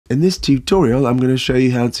In this tutorial, I'm going to show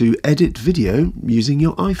you how to edit video using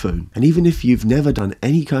your iPhone. And even if you've never done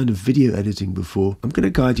any kind of video editing before, I'm going to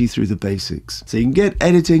guide you through the basics. So you can get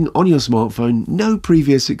editing on your smartphone, no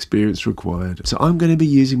previous experience required. So I'm going to be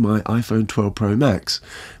using my iPhone 12 Pro Max,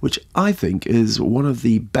 which I think is one of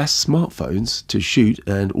the best smartphones to shoot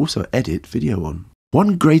and also edit video on.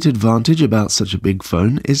 One great advantage about such a big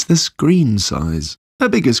phone is the screen size. A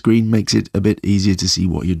bigger screen makes it a bit easier to see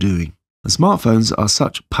what you're doing. The smartphones are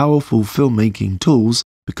such powerful filmmaking tools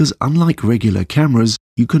because unlike regular cameras,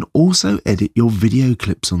 you can also edit your video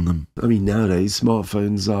clips on them. I mean, nowadays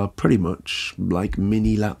smartphones are pretty much like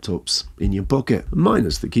mini laptops in your pocket,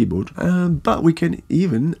 minus the keyboard. But we can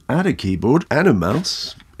even add a keyboard and a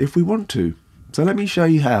mouse if we want to. So let me show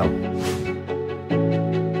you how.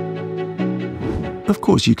 Of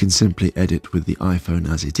course, you can simply edit with the iPhone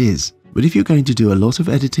as it is, but if you're going to do a lot of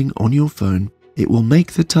editing on your phone, it will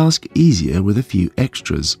make the task easier with a few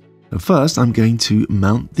extras. First, I'm going to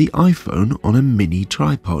mount the iPhone on a mini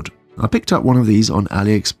tripod. I picked up one of these on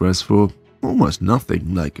AliExpress for almost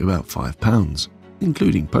nothing, like about £5,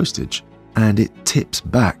 including postage. And it tips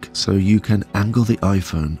back so you can angle the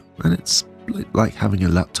iPhone, and it's like having a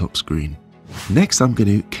laptop screen. Next, I'm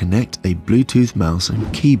going to connect a Bluetooth mouse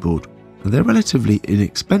and keyboard. They're relatively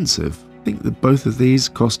inexpensive. I think that both of these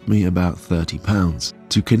cost me about £30.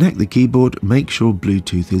 To connect the keyboard, make sure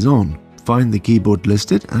Bluetooth is on. Find the keyboard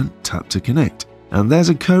listed and tap to connect. And there's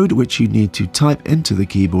a code which you need to type into the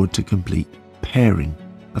keyboard to complete pairing.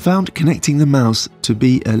 I found connecting the mouse to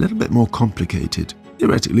be a little bit more complicated.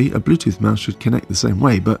 Theoretically, a Bluetooth mouse should connect the same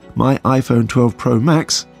way, but my iPhone 12 Pro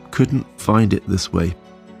Max couldn't find it this way.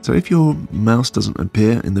 So if your mouse doesn't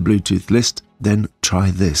appear in the Bluetooth list, then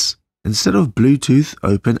try this. Instead of Bluetooth,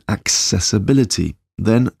 open Accessibility,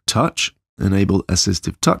 then Touch, enable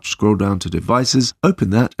Assistive Touch, scroll down to Devices, open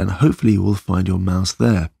that, and hopefully you will find your mouse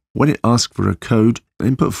there. When it asks for a code,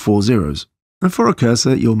 input 4 zeros. And for a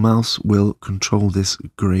cursor, your mouse will control this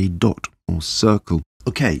grey dot or circle.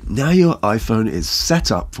 Okay, now your iPhone is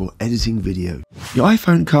set up for editing video. Your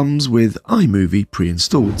iPhone comes with iMovie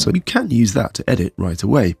pre-installed, so you can use that to edit right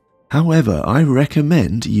away. However, I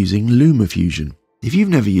recommend using LumaFusion. If you've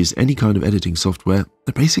never used any kind of editing software,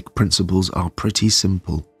 the basic principles are pretty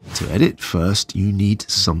simple. To edit, first you need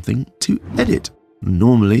something to edit.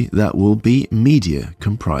 Normally that will be media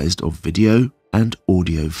comprised of video and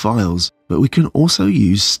audio files, but we can also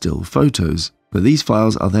use still photos. But these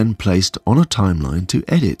files are then placed on a timeline to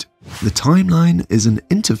edit. The timeline is an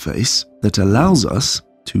interface that allows us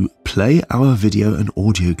to play our video and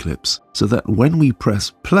audio clips, so that when we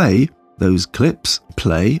press play, those clips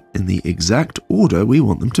play in the exact order we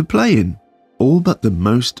want them to play in. All but the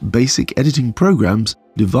most basic editing programs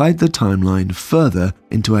divide the timeline further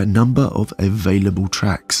into a number of available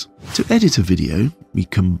tracks. To edit a video, we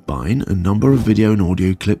combine a number of video and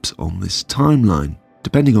audio clips on this timeline.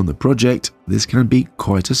 Depending on the project, this can be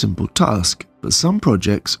quite a simple task, but some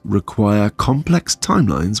projects require complex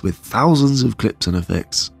timelines with thousands of clips and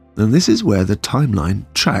effects. And this is where the timeline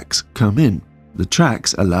tracks come in. The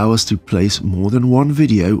tracks allow us to place more than one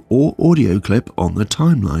video or audio clip on the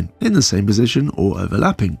timeline in the same position or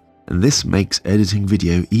overlapping, and this makes editing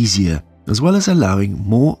video easier, as well as allowing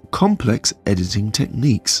more complex editing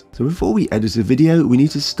techniques. So before we edit a video, we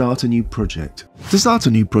need to start a new project. To start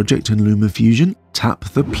a new project in LumaFusion, tap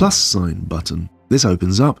the plus sign button. This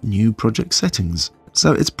opens up new project settings,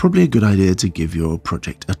 so it's probably a good idea to give your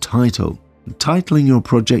project a title. Titling your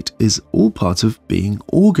project is all part of being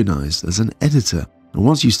organized as an editor. And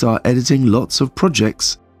once you start editing lots of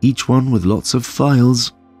projects, each one with lots of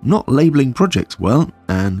files, not labeling projects well,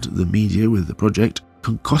 and the media with the project,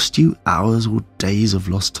 can cost you hours or days of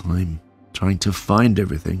lost time trying to find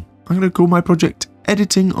everything. I'm going to call my project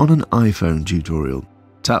Editing on an iPhone tutorial.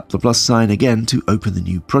 Tap the plus sign again to open the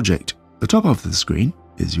new project. The top of the screen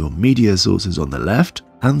is your media sources on the left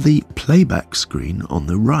and the playback screen on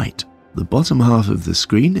the right. The bottom half of the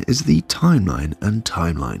screen is the timeline and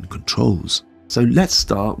timeline controls. So let's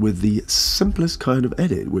start with the simplest kind of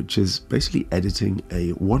edit, which is basically editing a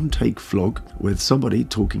one-take vlog with somebody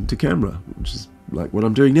talking to camera, which is like what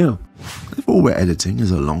I'm doing now. If all we're editing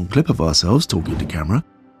is a long clip of ourselves talking to camera,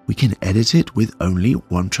 we can edit it with only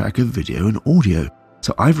one track of video and audio.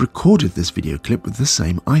 So I've recorded this video clip with the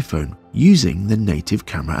same iPhone using the native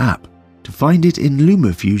camera app. To find it in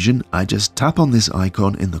LumaFusion, I just tap on this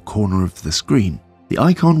icon in the corner of the screen. The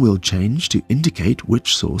icon will change to indicate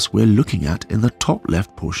which source we're looking at in the top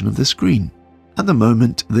left portion of the screen. At the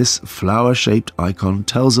moment, this flower-shaped icon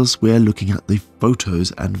tells us we're looking at the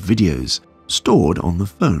photos and videos stored on the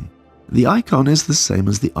phone. The icon is the same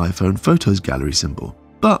as the iPhone Photos gallery symbol,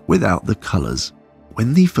 but without the colors.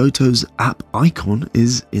 when the Photos app icon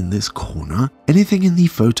is in this corner, anything in the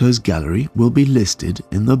Photos gallery will be listed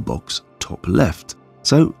in the box top left.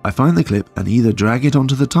 So I find the clip and either drag it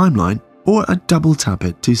onto the timeline or I double tap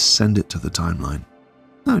it to send it to the timeline.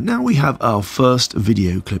 Now we have our first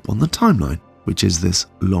video clip on the timeline, which is this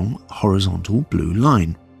long horizontal blue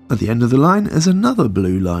line. At the end of the line is another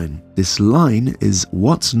blue line. This line is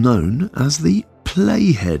what's known as the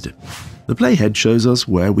playhead. The playhead shows us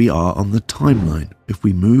where we are on the timeline. If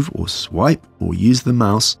we move or swipe or use the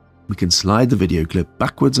mouse, we can slide the video clip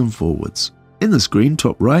backwards and forwards. In the screen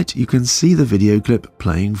top right, you can see the video clip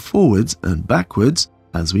playing forwards and backwards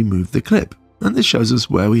as we move the clip, and this shows us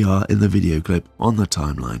where we are in the video clip on the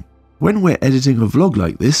timeline. When we're editing a vlog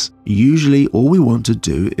like this, usually all we want to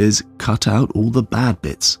do is cut out all the bad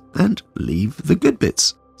bits and leave the good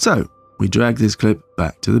bits. So we drag this clip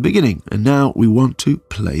back to the beginning, and now we want to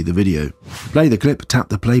play the video. To play the clip, tap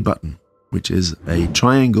the play button, which is a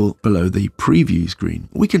triangle below the preview screen.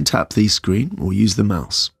 We can tap the screen or use the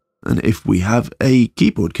mouse. And if we have a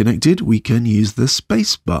keyboard connected, we can use the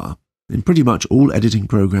space bar. In pretty much all editing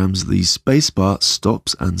programs, the space bar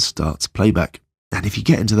stops and starts playback. And if you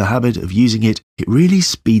get into the habit of using it, it really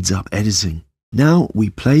speeds up editing. Now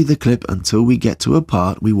we play the clip until we get to a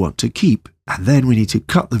part we want to keep. And then we need to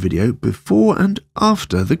cut the video before and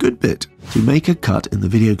after the good bit. To make a cut in the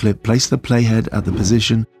video clip, place the playhead at the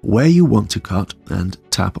position where you want to cut and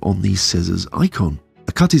tap on the scissors icon.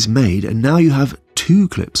 A cut is made, and now you have 2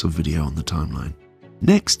 clips of video on the timeline.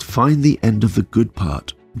 Next, find the end of the good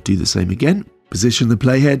part. Do the same again, position the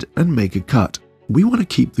playhead and make a cut. We want to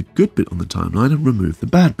keep the good bit on the timeline and remove the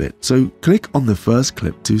bad bit, so click on the first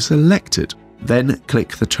clip to select it. Then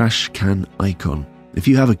click the trash can icon. If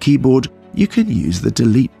you have a keyboard, you can use the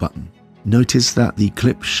delete button. Notice that the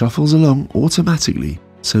clip shuffles along automatically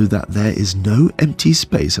so that there is no empty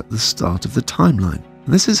space at the start of the timeline.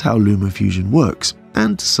 This is how LumaFusion works,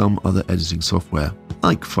 and some other editing software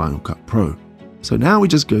like Final Cut Pro. So now we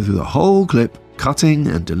just go through the whole clip, cutting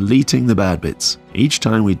and deleting the bad bits. Each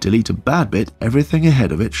time we delete a bad bit, everything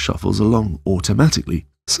ahead of it shuffles along automatically,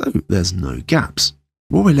 so there's no gaps.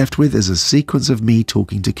 What we're left with is a sequence of me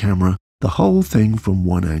talking to camera, the whole thing from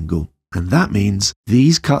one angle. And that means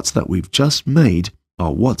these cuts that we've just made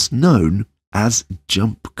are what's known as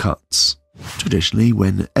jump cuts. Traditionally,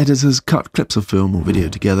 when editors cut clips of film or video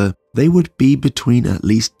together, they would be between at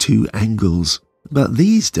least 2 angles. But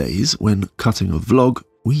these days, when cutting a vlog,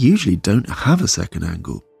 we usually don't have a second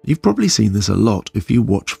angle. You've probably seen this a lot if you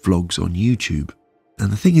watch vlogs on YouTube.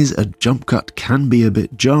 And the thing is, a jump cut can be a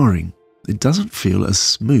bit jarring. It doesn't feel as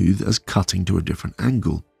smooth as cutting to a different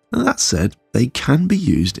angle. And that said, they can be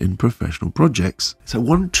used in professional projects. So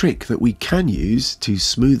one trick that we can use to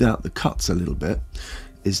smooth out the cuts a little bit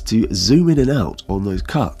is to zoom in and out on those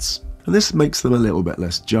cuts. And this makes them a little bit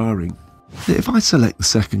less jarring. If I select the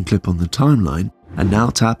second clip on the timeline and now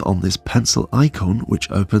tap on this pencil icon,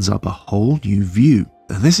 which opens up a whole new view.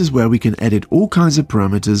 And this is where we can edit all kinds of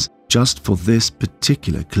parameters just for this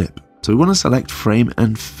particular clip. So we want to select frame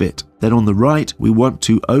and fit. Then on the right, we want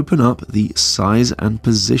to open up the size and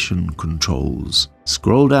position controls.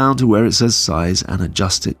 Scroll down to where it says size and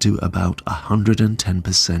adjust it to about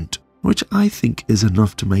 110%, which I think is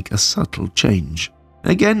enough to make a subtle change.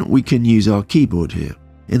 Again, we can use our keyboard here.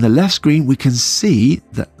 In the left screen, we can see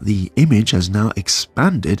that the image has now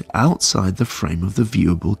expanded outside the frame of the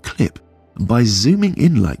viewable clip. By zooming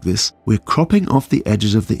in like this, we're cropping off the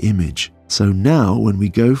edges of the image. So now when we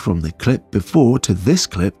go from the clip before to this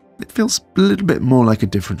clip, it feels a little bit more like a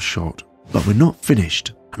different shot. But we're not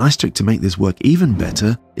finished. A nice trick to make this work even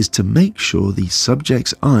better is to make sure the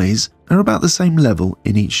subject's eyes are about the same level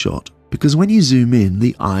in each shot. Because when you zoom in,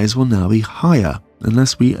 the eyes will now be higher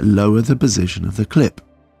unless we lower the position of the clip.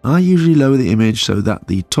 I usually lower the image so that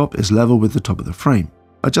the top is level with the top of the frame.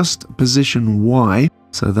 Adjust position Y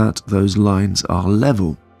so that those lines are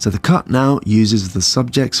level. So the cut now uses the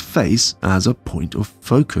subject's face as a point of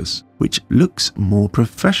focus, which looks more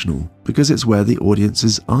professional because it's where the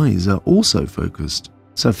audience's eyes are also focused.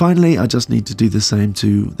 So finally, I just need to do the same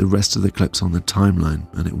to the rest of the clips on the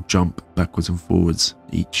timeline, and it will jump backwards and forwards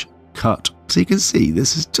each cut. So you can see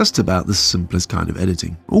this is just about the simplest kind of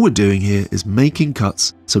editing. All we're doing here is making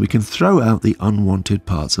cuts so we can throw out the unwanted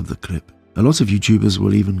parts of the clip. A lot of YouTubers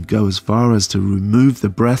will even go as far as to remove the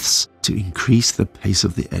breaths to increase the pace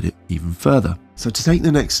of the edit even further. So to take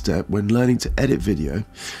the next step when learning to edit video,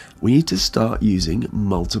 we need to start using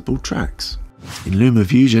multiple tracks. In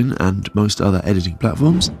LumaFusion and most other editing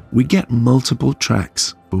platforms, we get multiple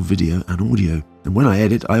tracks for video and audio. And when I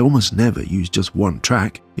edit, I almost never use just one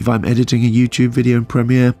track. If I'm editing a YouTube video in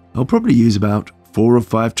Premiere, I'll probably use about 4 or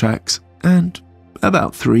 5 tracks and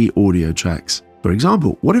about 3 audio tracks. For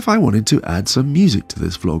example, what if I wanted to add some music to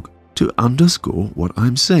this vlog to underscore what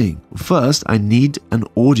I'm saying? First, I need an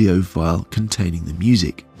audio file containing the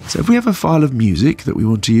music. So if we have a file of music that we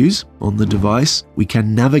want to use on the device, we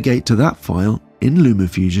can navigate to that file in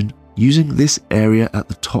LumaFusion using this area at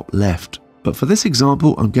the top left. But for this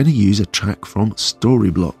example, I'm going to use a track from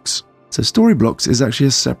Storyblocks. So Storyblocks is actually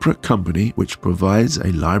a separate company which provides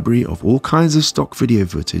a library of all kinds of stock video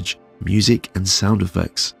footage, music and sound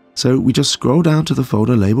effects. So we just scroll down to the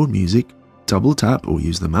folder labeled music, double tap or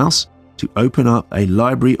use the mouse to open up a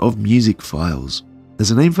library of music files.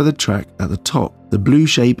 There's a name for the track at the top. The blue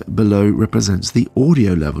shape below represents the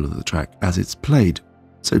audio level of the track as it's played.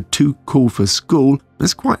 So Too Cool for School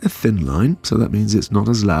is quite a thin line, so that means it's not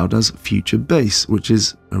as loud as Future Bass, which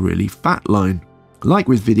is a really fat line. Like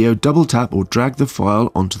with video, double tap or drag the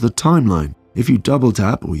file onto the timeline. If you double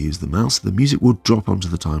tap or use the mouse, the music will drop onto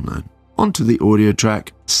the timeline. Onto the audio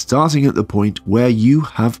track, starting at the point where you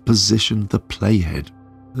have positioned the playhead.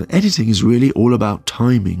 The editing is really all about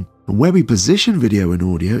timing, and where we position video and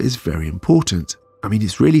audio is very important. I mean,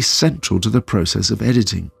 it's really central to the process of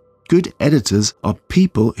editing. Good editors are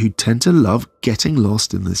people who tend to love getting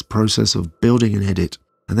lost in this process of building an edit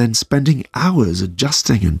and then spending hours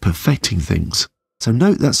adjusting and perfecting things. So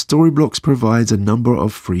note that Storyblocks provides a number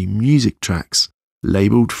of free music tracks,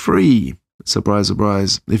 labeled free. Surprise,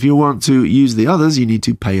 surprise. If you want to use the others, you need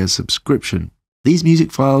to pay a subscription. These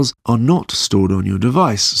music files are not stored on your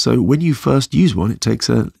device, so when you first use one, it takes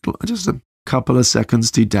just a couple of seconds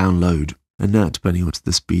to download, and that depending on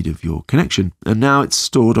the speed of your connection. And now it's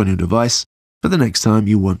stored on your device for the next time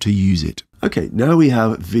you want to use it. Okay, now we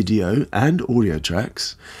have video and audio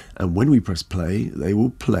tracks, and when we press play, they will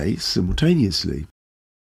play simultaneously.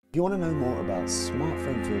 If you want to know more about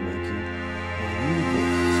smartphone filmmaking,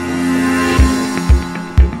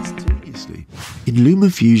 in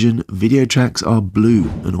LumaFusion, video tracks are blue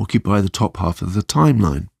and occupy the top half of the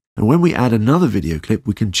timeline. And when we add another video clip,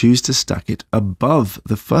 we can choose to stack it above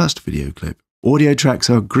the first video clip. Audio tracks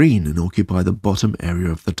are green and occupy the bottom area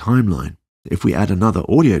of the timeline. If we add another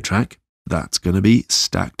audio track, that's going to be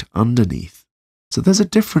stacked underneath. So there's a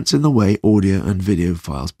difference in the way audio and video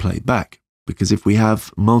files play back, because if we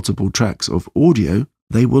have multiple tracks of audio,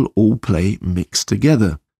 they will all play mixed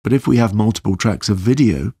together. But if we have multiple tracks of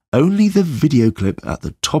video, only the video clip at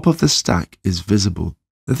the top of the stack is visible.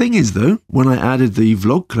 The thing is though, when I added the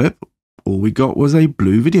vlog clip, all we got was a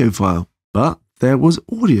blue video file, but there was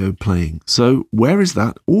audio playing. So where is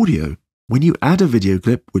that audio? When you add a video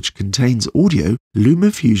clip which contains audio,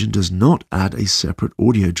 LumaFusion does not add a separate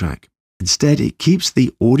audio track. Instead, it keeps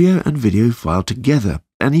the audio and video file together,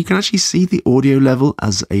 and you can actually see the audio level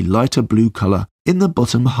as a lighter blue color in the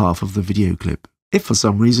bottom half of the video clip. If for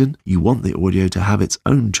some reason you want the audio to have its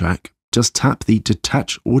own track, just tap the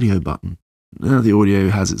Detach Audio button. Now the audio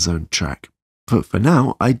has its own track. But for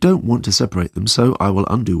now, I don't want to separate them, so I will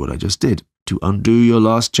undo what I just did. To undo your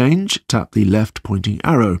last change, tap the left pointing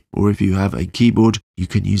arrow, or if you have a keyboard, you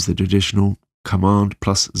can use the traditional Command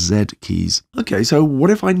plus Z keys. Okay, so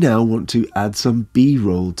what if I now want to add some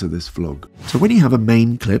B-roll to this vlog? So when you have a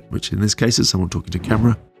main clip, which in this case is someone talking to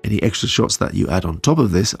camera, any extra shots that you add on top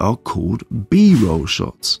of this are called B-roll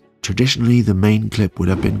shots. Traditionally, the main clip would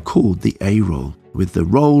have been called the A-roll, with the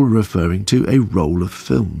roll referring to a roll of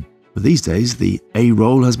film. But these days, the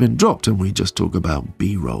A-roll has been dropped and we just talk about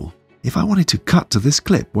B-roll. If I wanted to cut to this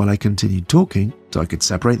clip while I continued talking, so I could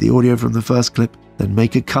separate the audio from the first clip, then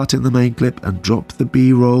make a cut in the main clip and drop the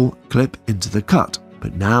B-roll clip into the cut.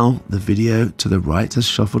 But now the video to the right has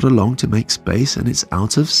shuffled along to make space and it's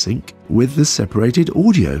out of sync with the separated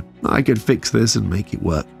audio. I could fix this and make it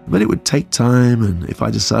work, but it would take time, and if I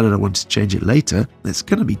decided I wanted to change it later, it's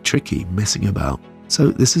going to be tricky messing about. So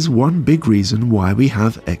this is one big reason why we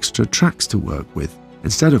have extra tracks to work with.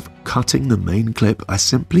 Instead of cutting the main clip, I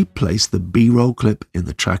simply place the B-roll clip in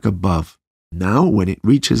the track above. Now when it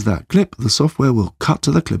reaches that clip, the software will cut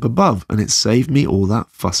to the clip above, and it saved me all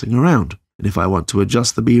that fussing around. And if I want to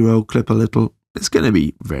adjust the B-roll clip a little, it's going to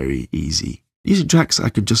be very easy. Using tracks, I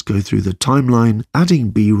could just go through the timeline, adding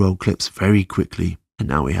B-roll clips very quickly. And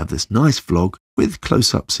now we have this nice vlog with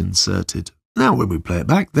close-ups inserted. Now when we play it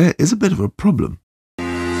back, there is a bit of a problem.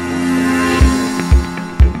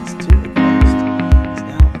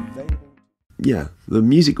 Yeah, the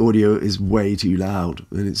music audio is way too loud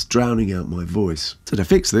and it's drowning out my voice. So to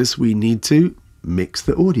fix this, we need to mix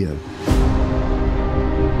the audio.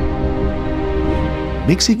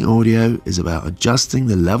 Mixing audio is about adjusting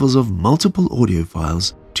the levels of multiple audio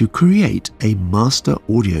files to to create a master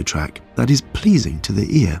audio track that is pleasing to the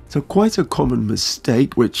ear. So quite a common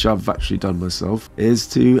mistake, which I've actually done myself, is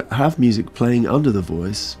to have music playing under the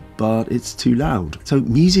voice, but it's too loud. So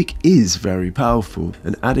music is very powerful,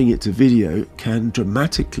 and adding it to video can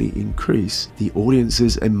dramatically increase the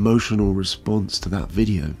audience's emotional response to that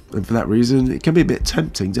video. And for that reason, it can be a bit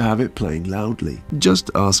tempting to have it playing loudly. Just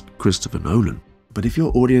ask Christopher Nolan. But if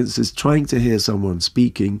your audience is trying to hear someone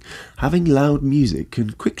speaking, having loud music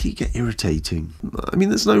can quickly get irritating. I mean,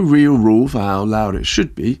 there's no real rule for how loud it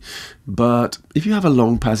should be, but if you have a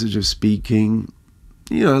long passage of speaking,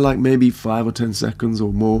 like maybe 5 or 10 seconds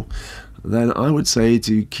or more, then I would say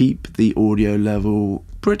to keep the audio level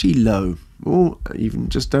pretty low, or even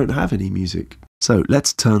just don't have any music. So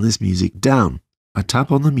let's turn this music down. I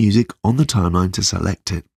tap on the music on the timeline to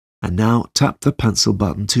select it, and now tap the pencil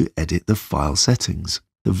button to edit the file settings.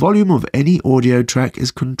 The volume of any audio track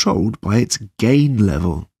is controlled by its gain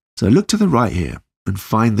level. So look to the right here and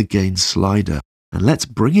find the gain slider, and let's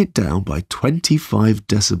bring it down by 25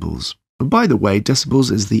 decibels. And by the way,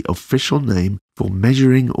 decibels is the official name for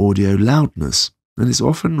measuring audio loudness, and it's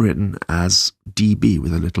often written as dB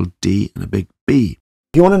with a little d and a big B.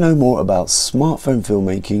 If you want to know more about smartphone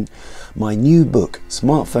filmmaking, my new book,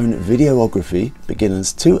 Smartphone Videography,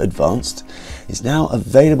 Beginners to Advanced, is now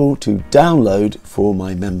available to download for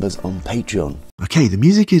my members on Patreon. Okay, the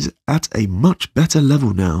music is at a much better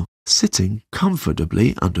level now, sitting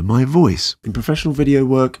comfortably under my voice. In professional video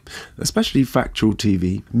work, especially factual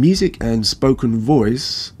TV, music and spoken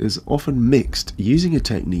voice is often mixed using a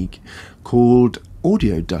technique called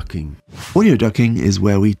audio ducking. Audio ducking is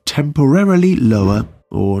where we temporarily lower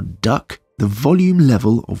or duck the volume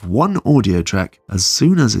level of one audio track as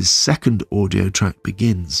soon as a second audio track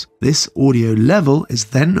begins. This audio level is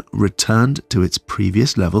then returned to its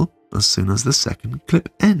previous level as soon as the second clip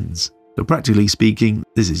ends. So practically speaking,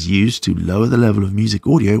 this is used to lower the level of music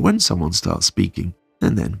audio when someone starts speaking,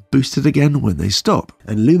 and then boost it again when they stop.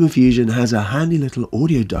 And LumaFusion has a handy little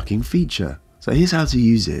audio ducking feature. So here's how to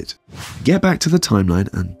use it. Get back to the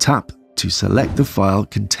timeline and tap to select the file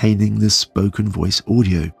containing the spoken voice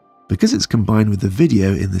audio. Because it's combined with the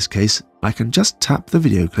video in this case, I can just tap the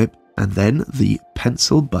video clip and then the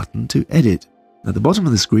pencil button to edit. At the bottom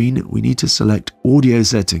of the screen, we need to select audio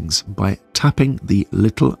settings by tapping the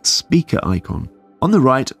little speaker icon. On the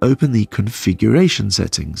right, open the configuration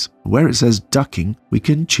settings. Where it says ducking, we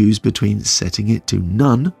can choose between setting it to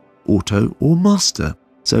none, auto, or master.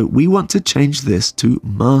 So we want to change this to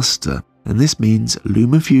master, and this means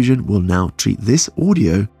LumaFusion will now treat this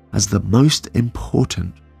audio as the most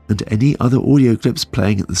important, and any other audio clips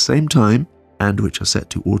playing at the same time, and which are set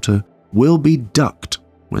to auto, will be ducked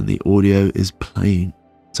when the audio is playing.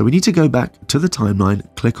 So we need to go back to the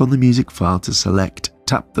timeline, click on the music file to select,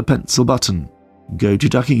 tap the pencil button, go to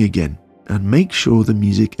ducking again, and make sure the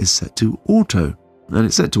music is set to auto. And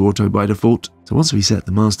it's set to auto by default, so once we set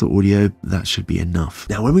the master audio, that should be enough.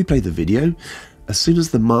 Now when we play the video, as soon as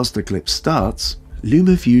the master clip starts,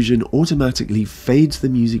 LumaFusion automatically fades the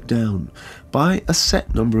music down by a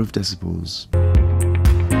set number of decibels.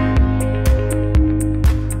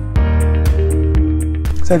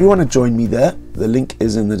 So if you want to join me there, the link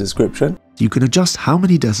is in the description. You can adjust how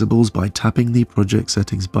many decibels by tapping the project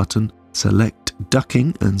settings button, select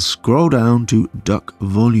ducking and scroll down to duck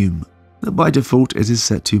volume. Now by default it is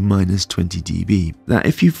set to -20 dB. Now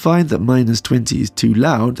if you find that -20 is too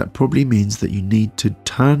loud, that probably means that you need to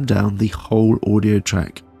turn down the whole audio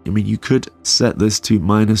track. I mean, you could set this to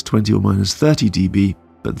 -20 or -30 dB,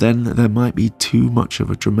 but then there might be too much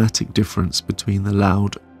of a dramatic difference between the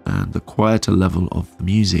loud and the quieter level of the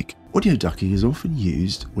music. Audio ducking is often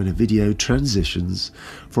used when a video transitions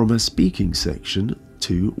from a speaking section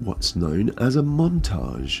to what's known as a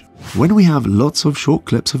montage. When we have lots of short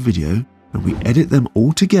clips of video and we edit them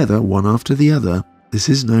all together one after the other, this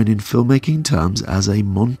is known in filmmaking terms as a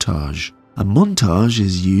montage. A montage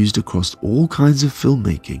is used across all kinds of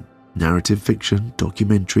filmmaking: narrative fiction,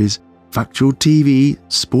 documentaries, factual TV,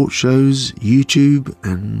 sports shows, YouTube,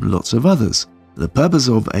 and lots of others. The purpose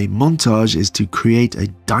of a montage is to create a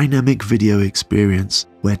dynamic video experience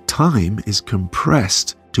where time is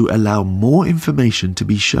compressed to allow more information to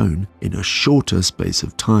be shown in a shorter space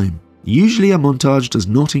of time. Usually a montage does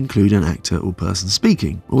not include an actor or person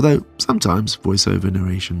speaking, although sometimes voiceover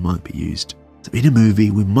narration might be used. So in a movie,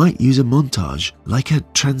 we might use a montage, like a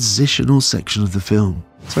transitional section of the film.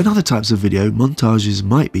 So in other types of video, montages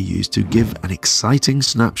might be used to give an exciting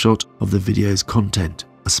snapshot of the video's content.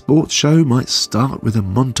 A sports show might start with a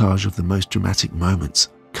montage of the most dramatic moments,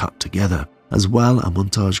 cut together. As well, a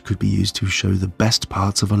montage could be used to show the best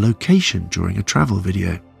parts of a location during a travel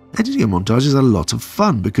video. Editing a montage is a lot of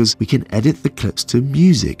fun because we can edit the clips to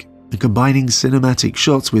music. And combining cinematic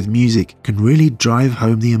shots with music can really drive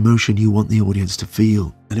home the emotion you want the audience to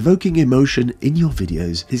feel. And evoking emotion in your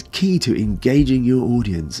videos is key to engaging your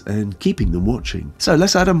audience and keeping them watching. So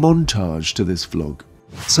let's add a montage to this vlog.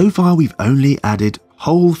 So far we've only added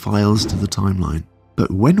whole files to the timeline.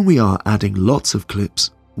 But when we are adding lots of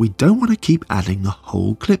clips, we don't want to keep adding the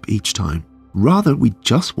whole clip each time. Rather, we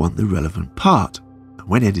just want the relevant part.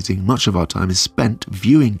 When editing, much of our time is spent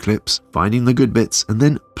viewing clips, finding the good bits, and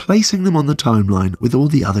then placing them on the timeline with all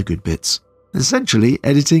the other good bits. Essentially,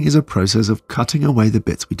 editing is a process of cutting away the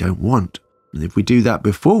bits we don't want. And if we do that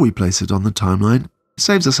before we place it on the timeline, it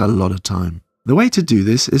saves us a lot of time. The way to do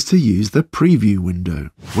this is to use the preview window.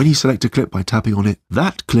 When you select a clip by tapping on it,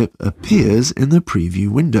 that clip appears in the preview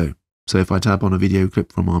window. So if I tap on a video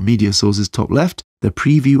clip from our media sources top left, the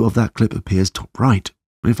preview of that clip appears top right.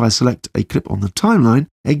 If I select a clip on the timeline,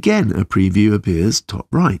 again a preview appears top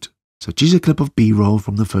right. So choose a clip of B-roll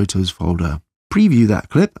from the Photos folder. Preview that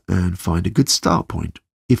clip and find a good start point.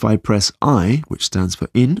 If I press I, which stands for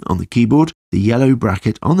in on the keyboard, the yellow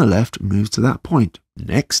bracket on the left moves to that point.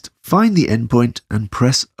 Next, find the endpoint and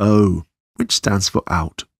press O, which stands for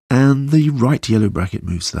out, and the right yellow bracket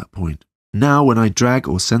moves to that point. Now when I drag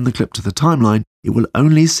or send the clip to the timeline, it will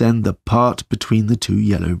only send the part between the two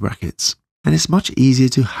yellow brackets. And it's much easier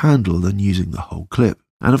to handle than using the whole clip.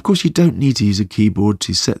 And of course you don't need to use a keyboard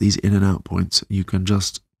to set these in and out points. You can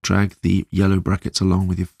just drag the yellow brackets along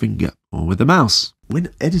with your finger or with the mouse.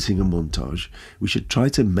 When editing a montage, we should try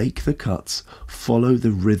to make the cuts follow the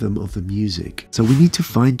rhythm of the music. So we need to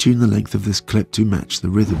fine-tune the length of this clip to match the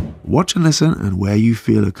rhythm. Watch and listen, and where you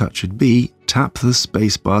feel a cut should be, tap the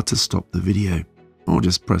spacebar to stop the video, or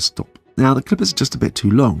just press stop. Now the clip is just a bit too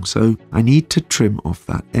long, so I need to trim off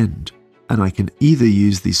that end. And I can either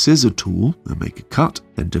use the scissor tool and make a cut,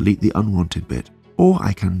 then delete the unwanted bit, or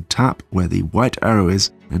I can tap where the white arrow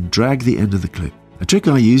is and drag the end of the clip. A trick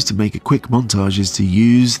I use to make a quick montage is to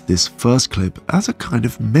use this first clip as a kind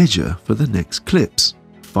of measure for the next clips.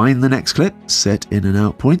 Find the next clip, set in and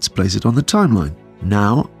out points, place it on the timeline.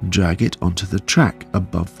 Now drag it onto the track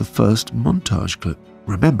above the first montage clip.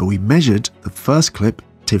 Remember, we measured the first clip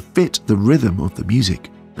to fit the rhythm of the music.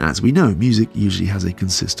 As we know, music usually has a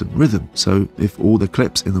consistent rhythm, so if all the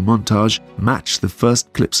clips in the montage match the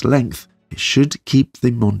first clip's length, it should keep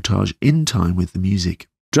the montage in time with the music.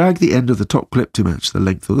 Drag the end of the top clip to match the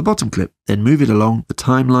length of the bottom clip, then move it along the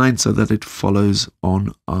timeline so that it follows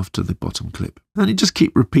on after the bottom clip. And you just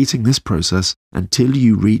keep repeating this process until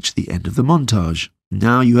you reach the end of the montage.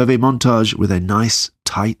 Now you have a montage with a nice,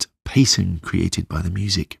 tight pacing created by the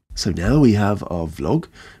music. So now we have our vlog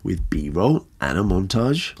with B-roll and a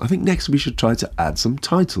montage. I think next we should try to add some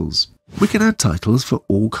titles. We can add titles for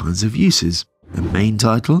all kinds of uses. A main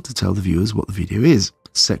title to tell the viewers what the video is.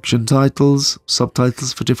 Section titles,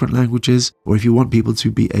 subtitles for different languages, or if you want people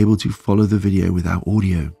to be able to follow the video without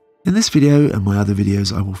audio. In this video and my other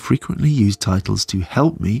videos, I will frequently use titles to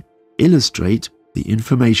help me illustrate the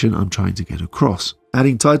information I'm trying to get across.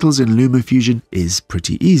 Adding titles in LumaFusion is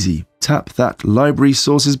pretty easy. Tap that Library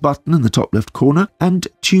Sources button in the top left corner and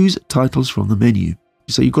choose Titles from the menu.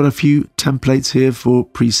 So you've got a few templates here for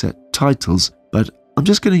preset titles, but I'm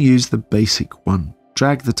just going to use the basic one.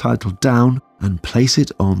 Drag the title down and place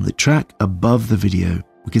it on the track above the video.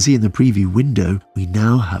 We can see in the preview window, we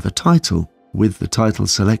now have a title. With the title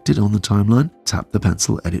selected on the timeline, tap the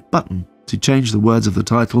pencil edit button. To change the words of the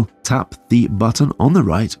title, tap the button on the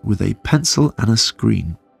right with a pencil and a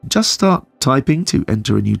screen. Just start typing to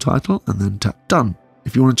enter a new title and then tap done.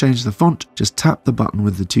 If you want to change the font, just tap the button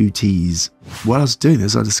with the two T's. While I was doing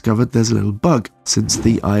this, I discovered there's a little bug since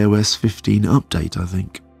the iOS 15 update, I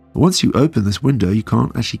think. Once you open this window, you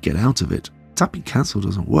can't actually get out of it. Tapping cancel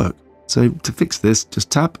doesn't work. So to fix this, just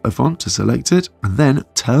tap a font to select it and then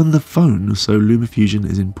turn the phone so LumaFusion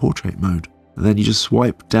is in portrait mode. And then you just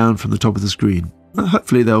swipe down from the top of the screen.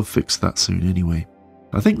 Hopefully they'll fix that soon anyway.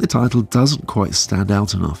 I think the title doesn't quite stand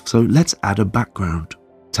out enough, so let's add a background.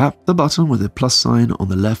 Tap the button with a plus sign on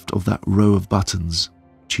the left of that row of buttons.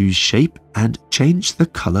 Choose shape and change the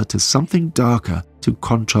color to something darker to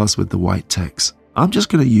contrast with the white text. I'm just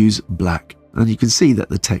going to use black, and you can see that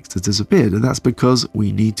the text has disappeared, and that's because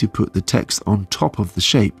we need to put the text on top of the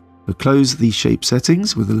shape. So close the shape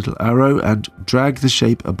settings with a little arrow and drag the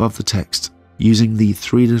shape above the text, using the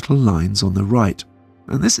three little lines on the right.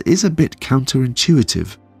 And this is a bit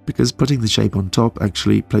counterintuitive, because putting the shape on top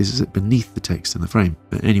actually places it beneath the text in the frame.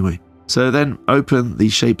 But anyway, so then open the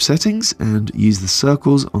shape settings and use the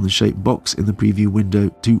circles on the shape box in the preview window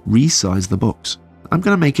to resize the box. I'm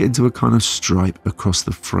going to make it into a kind of stripe across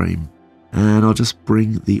the frame. and I'll just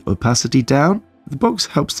bring the opacity down. The box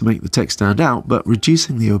helps to make the text stand out, but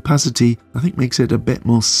reducing the opacity I think makes it a bit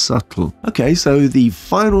more subtle. Okay, so the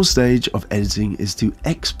final stage of editing is to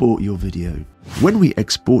export your video. When we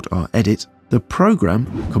export our edit, the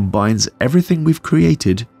program combines everything we've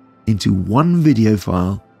created into one video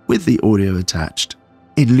file with the audio attached.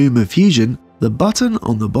 In LumaFusion, the button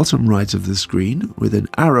on the bottom right of the screen with an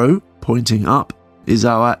arrow pointing up is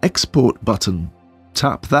our export button.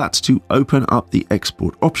 Tap that to open up the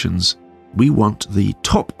export options. We want the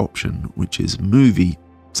top option, which is movie.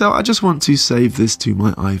 So I just want to save this to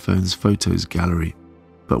my iPhone's photos gallery.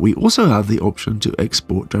 But we also have the option to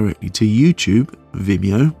export directly to YouTube,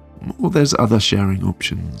 Vimeo, or there's other sharing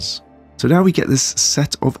options. So now we get this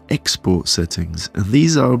set of export settings, and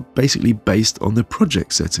these are basically based on the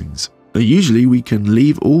project settings. Now, usually we can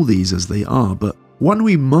leave all these as they are, but one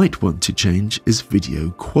we might want to change is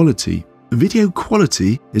video quality. Video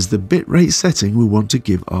quality is the bitrate setting we want to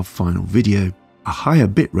give our final video. A higher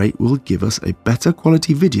bitrate will give us a better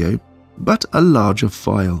quality video, but a larger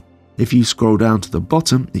file. If you scroll down to the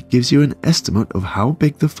bottom, it gives you an estimate of how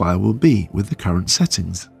big the file will be with the current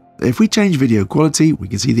settings. If we change video quality, we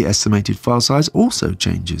can see the estimated file size also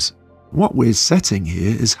changes. What we're setting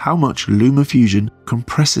here is how much LumaFusion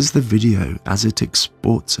compresses the video as it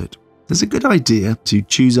exports it. It's a good idea to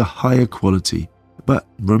choose a higher quality. But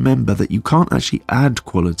remember that you can't actually add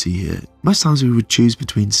quality here. Most times we would choose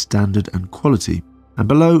between standard and quality. And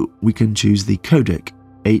below we can choose the codec.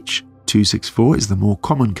 H.264 is the more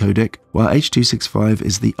common codec, while H.265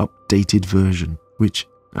 is the updated version, which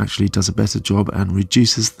actually does a better job and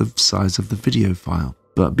reduces the size of the video file.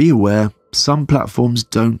 But be aware, some platforms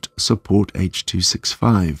don't support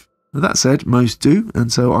H.265. That said, most do,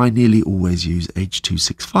 and so I nearly always use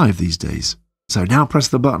H.265 these days. So now press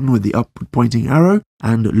the button with the upward pointing arrow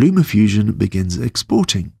and LumaFusion begins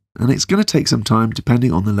exporting. And it's going to take some time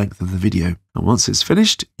depending on the length of the video. And once it's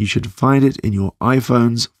finished, you should find it in your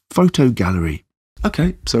iPhone's photo gallery.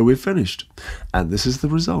 Okay, so we're finished. And this is the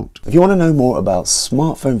result. If you want to know more about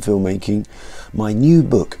smartphone filmmaking, my new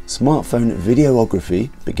book, Smartphone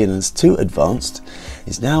Videography, Beginners to Advanced,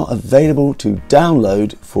 is now available to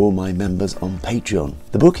download for my members on Patreon.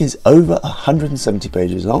 The book is over 170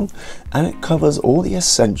 pages long and it covers all the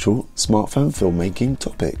essential smartphone filmmaking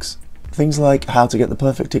topics. Things like how to get the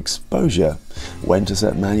perfect exposure, when to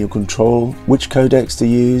set manual control, which codecs to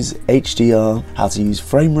use, HDR, how to use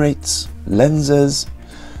frame rates, lenses,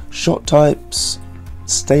 shot types,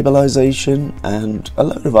 stabilization, and a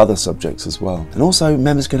load of other subjects as well. And also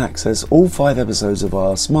members can access all 5 episodes of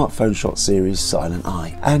our smartphone shot series Silent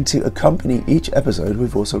Eye. And to accompany each episode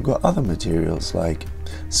we've also got other materials like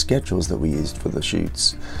schedules that we used for the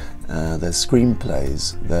shoots, there's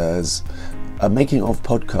screenplays, there's a making of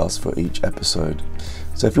podcast for each episode.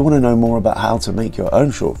 So if you want to know more about how to make your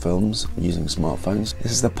own short films using smartphones,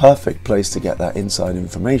 this is the perfect place to get that inside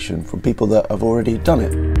information from people that have already done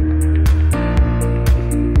it.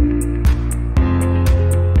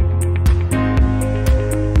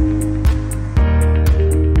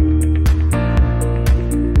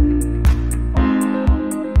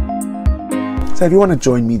 So if you want to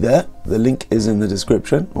join me there, the link is in the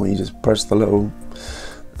description, or you just press the little,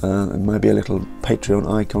 it might be a little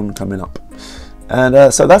Patreon icon coming up.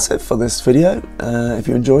 And so that's it for this video. If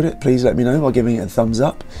you enjoyed it, please let me know by giving it a thumbs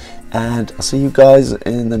up, and I'll see you guys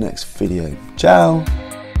in the next video. Ciao!